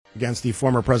against the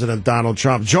former President Donald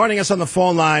Trump. Joining us on the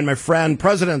phone line, my friend,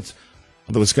 President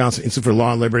of the Wisconsin Institute for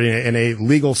Law and Liberty, and a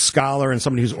legal scholar and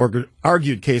somebody who's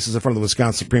argued cases in front of the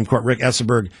Wisconsin Supreme Court, Rick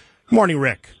Esenberg. Good morning,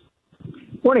 Rick.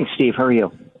 Morning, Steve. How are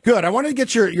you? Good. I wanted to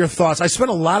get your thoughts. I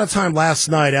spent a lot of time last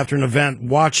night after an event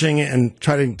watching and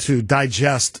trying to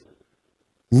digest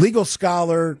legal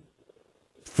scholar,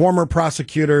 former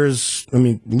prosecutors,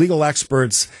 legal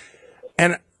experts.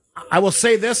 And I will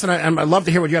say this, and I'd love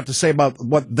to hear what you have to say about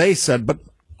what they said, but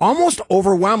almost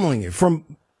overwhelmingly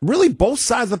from really both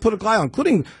sides of the political aisle,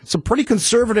 including some pretty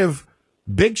conservative,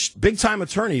 big-time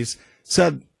attorneys,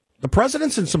 said the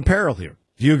president's in some peril here.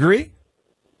 Do you agree?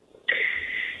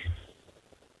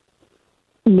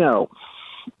 No.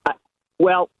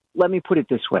 Well, let me put it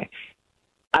this way.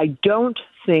 I don't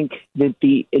think that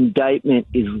the indictment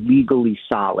is legally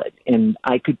solid, and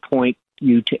I could point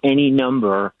you to any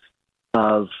number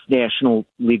of national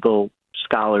legal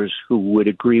scholars who would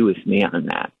agree with me on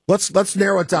that. Let's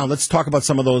narrow it down. Let's talk about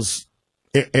some of those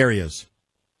areas.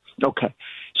 Okay.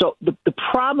 So the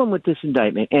problem with this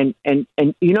indictment, and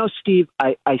Steve,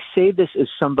 I say this as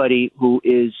somebody who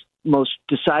is most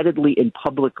decidedly and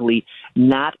publicly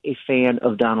not a fan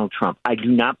of Donald Trump. I do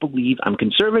not believe I'm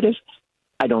conservative.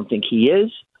 I don't think he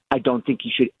is. I don't think he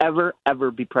should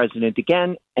ever be president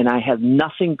again. And I have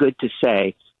nothing good to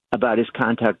say about his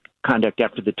conduct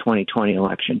after the 2020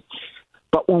 election.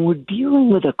 But when we're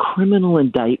dealing with a criminal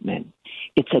indictment,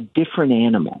 it's a different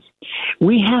animal.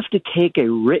 We have to take a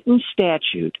written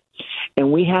statute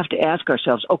and we have to ask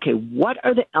ourselves, okay, what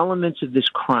are the elements of this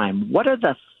crime? What are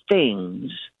the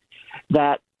things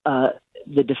that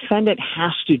the defendant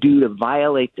has to do to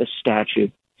violate this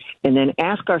statute? And then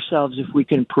ask ourselves if we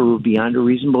can prove beyond a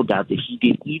reasonable doubt that he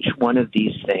did each one of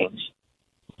these things.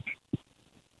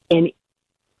 And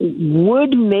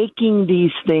would making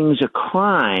these things a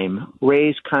crime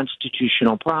raise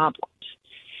constitutional problems?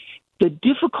 The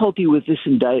difficulty with this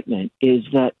indictment is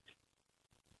that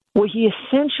what he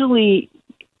essentially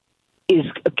is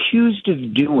accused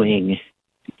of doing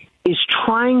is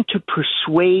trying to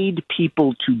persuade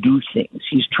people to do things.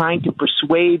 He's trying to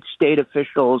persuade state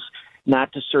officials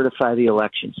not to certify the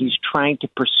election. He's trying to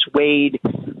persuade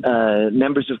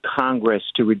members of Congress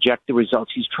to reject the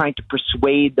results. He's trying to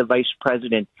persuade the vice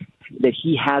president that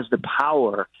he has the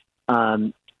power,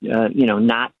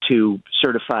 not to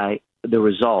certify the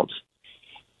results.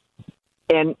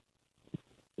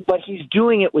 But he's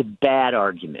doing it with bad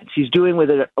arguments. He's doing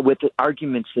it with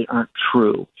arguments that aren't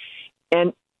true.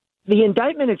 And the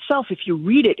indictment itself, if you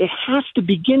read it, it has to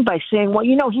begin by saying, well,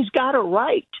 he's got a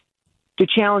right to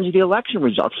challenge the election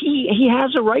results. He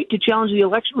has a right to challenge the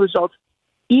election results,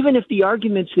 even if the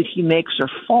arguments that he makes are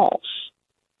false.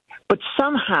 But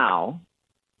somehow,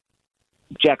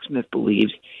 Jack Smith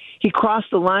believes, he crossed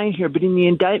the line here, but in the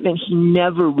indictment, he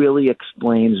never really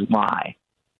explains why.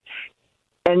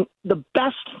 And the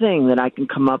best thing that I can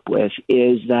come up with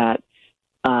is that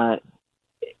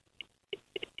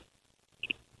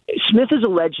Smith is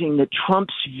alleging that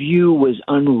Trump's view was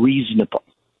unreasonable,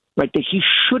 right? That he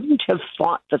shouldn't have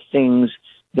thought the things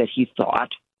that he thought.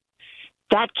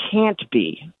 That can't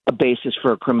be a basis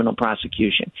for a criminal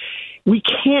prosecution. We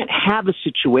can't have a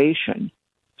situation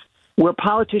where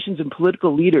politicians and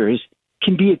political leaders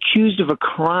can be accused of a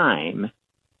crime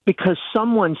because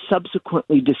someone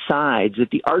subsequently decides that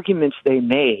the arguments they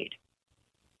made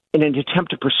in an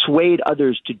attempt to persuade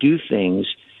others to do things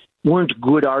weren't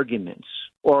good arguments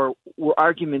or were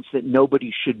arguments that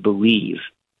nobody should believe.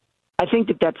 I think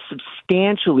that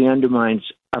substantially undermines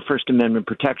our First Amendment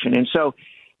protection. And so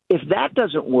if that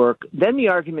doesn't work, then the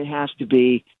argument has to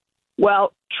be,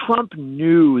 well, Trump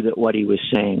knew that what he was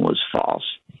saying was false.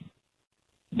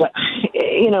 But,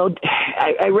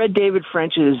 I read David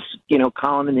French's,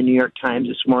 column in the New York Times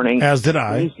this morning. As did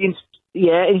I.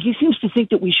 And he seems to think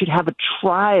that we should have a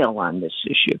trial on this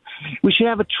issue. We should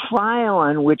have a trial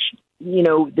on which,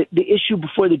 the issue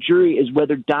before the jury is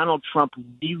whether Donald Trump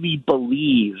really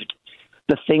believed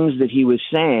the things that he was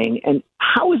saying. And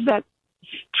how is that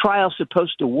trial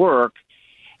supposed to work?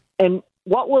 And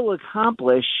what will it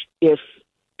accomplish if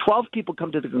 12 people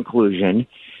come to the conclusion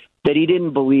that he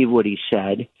didn't believe what he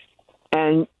said,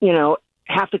 and,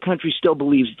 half the country still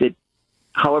believes that,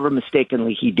 however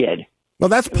mistakenly he did? Well,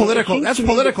 that's political. That's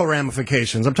political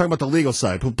ramifications. I'm talking about the legal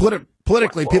side.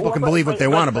 Politically, people can believe what they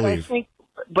want to believe.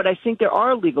 But I think there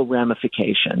are legal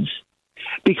ramifications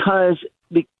because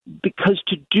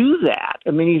to do that,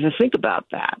 if you think about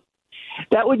that,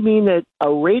 that would mean that a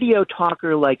radio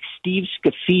talker like Steve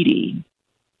Scafidi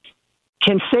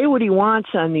can say what he wants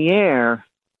on the air,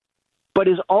 but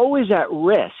is always at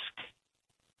risk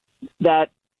that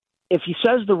if he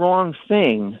says the wrong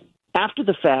thing, after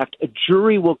the fact, a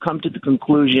jury will come to the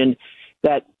conclusion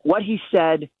that what he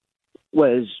said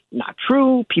was not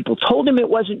true, people told him it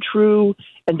wasn't true,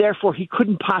 and therefore he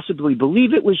couldn't possibly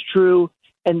believe it was true,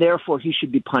 and therefore he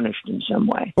should be punished in some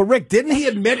way. But Rick, didn't he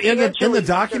admit in the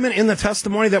document, in the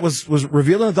testimony that was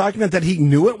revealed in the document, that he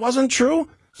knew it wasn't true?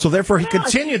 So therefore he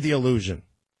continued the illusion.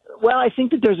 Well, I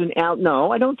think that there's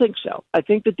no, I don't think so. I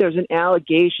think that there's an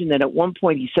allegation that at one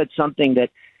point he said something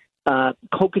that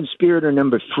co-conspirator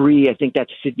number 3, I think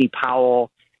that's Sidney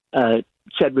Powell,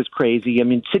 said was crazy. I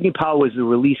mean, Sidney Powell was the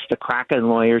release the Kraken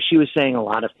lawyer. She was saying a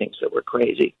lot of things that were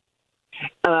crazy.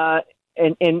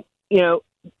 And you know,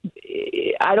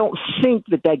 I don't think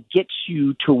that gets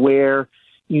you to where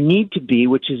you need to be,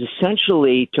 which is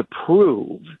essentially to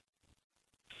prove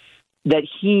that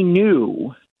he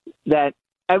knew that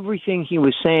everything he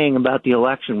was saying about the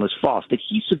election was false, that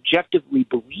he subjectively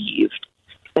believed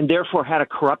and therefore had a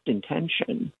corrupt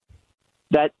intention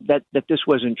that this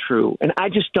wasn't true. And I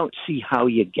just don't see how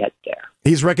you get there.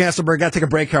 He's Rick Esenberg. Got to take a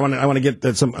break here. I want to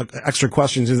get some extra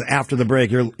questions in after the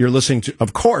break. You're listening to,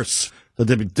 of course, the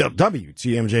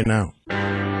WTMJ Now.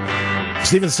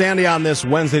 Stephen Sandy on this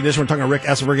Wednesday edition. We're talking to Rick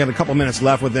Esenberg. Got a couple minutes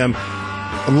left with him.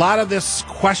 A lot of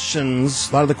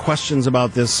the questions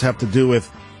about this have to do with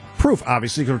proof,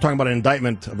 obviously, because we're talking about an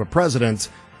indictment of a president.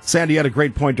 Sandy had a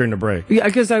great point during the break. Yeah,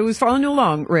 because I was following you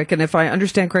along, Rick, and if I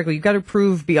understand correctly, you've got to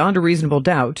prove beyond a reasonable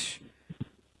doubt.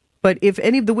 But if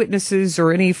any of the witnesses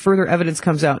or any further evidence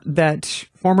comes out that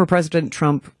former President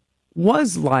Trump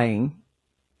was lying,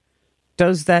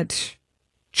 does that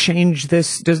change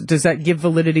this? Does that give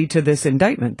validity to this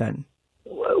indictment then?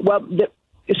 Well,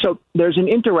 so there's an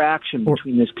interaction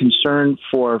between this concern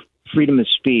for freedom of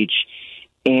speech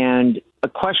and a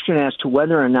question as to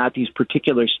whether or not these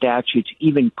particular statutes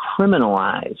even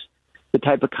criminalize the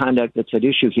type of conduct that's at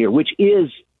issue here, which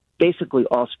is basically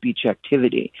all speech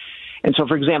activity. And so,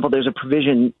 for example, there's a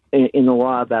provision in the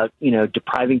law about,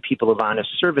 depriving people of honest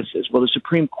services. Well, the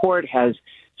Supreme Court has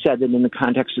said that in the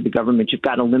context of the government, you've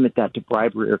got to limit that to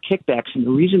bribery or kickbacks. And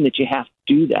the reason that you have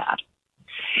to do that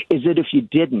is that if you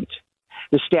didn't,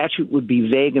 the statute would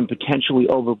be vague and potentially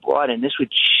overbroad, and this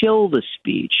would chill the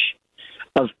speech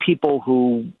of people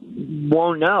who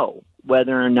won't know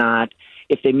whether or not,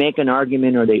 if they make an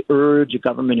argument or they urge a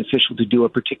government official to do a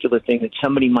particular thing, that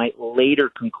somebody might later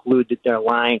conclude that they're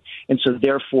lying, and so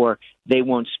therefore they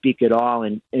won't speak at all.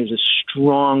 And there's a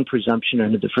strong presumption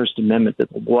under the First Amendment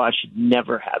that the law should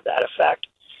never have that effect.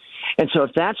 And so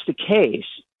if that's the case,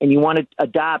 and you want to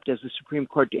adopt, as the Supreme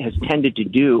Court has tended to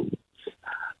do,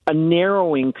 a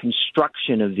narrowing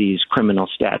construction of these criminal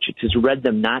statutes, has read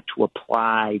them not to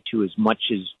apply to as much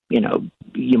as,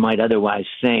 you might otherwise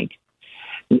think,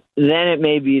 then it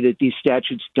may be that these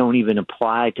statutes don't even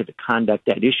apply to the conduct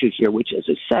at issue here, which, as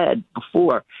I said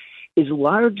before, is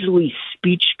largely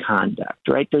speech conduct,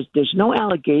 right? There's no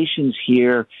allegations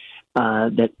here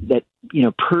that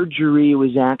perjury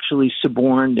was actually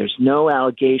suborned. There's no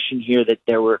allegation here that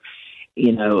there were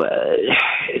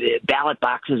ballot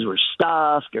boxes were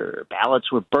stuffed or ballots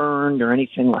were burned or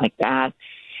anything like that.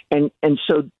 And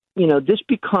so, this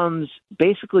becomes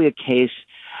basically a case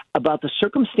about the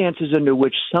circumstances under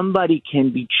which somebody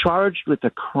can be charged with a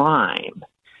crime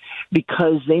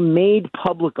because they made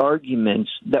public arguments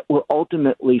that were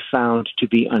ultimately found to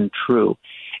be untrue.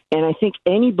 And I think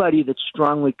anybody that's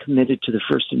strongly committed to the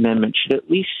First Amendment should at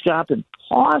least stop and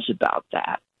pause about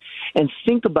that and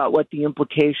think about what the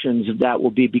implications of that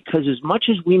will be, because as much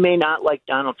as we may not like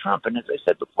Donald Trump, and as I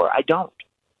said before, I don't,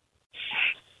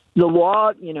 the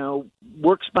law,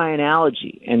 works by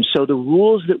analogy. And so the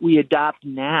rules that we adopt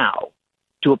now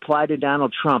to apply to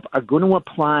Donald Trump are going to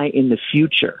apply in the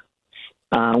future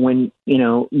when,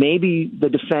 maybe the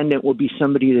defendant will be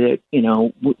somebody that,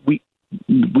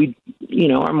 we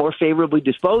are more favorably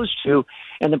disposed to,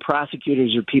 and the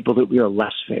prosecutors are people that we are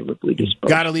less favorably disposed to.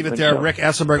 Got to leave it there. Rick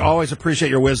Esenberg, always appreciate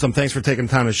your wisdom. Thanks for taking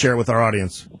time to share it with our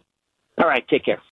audience. All right, take care.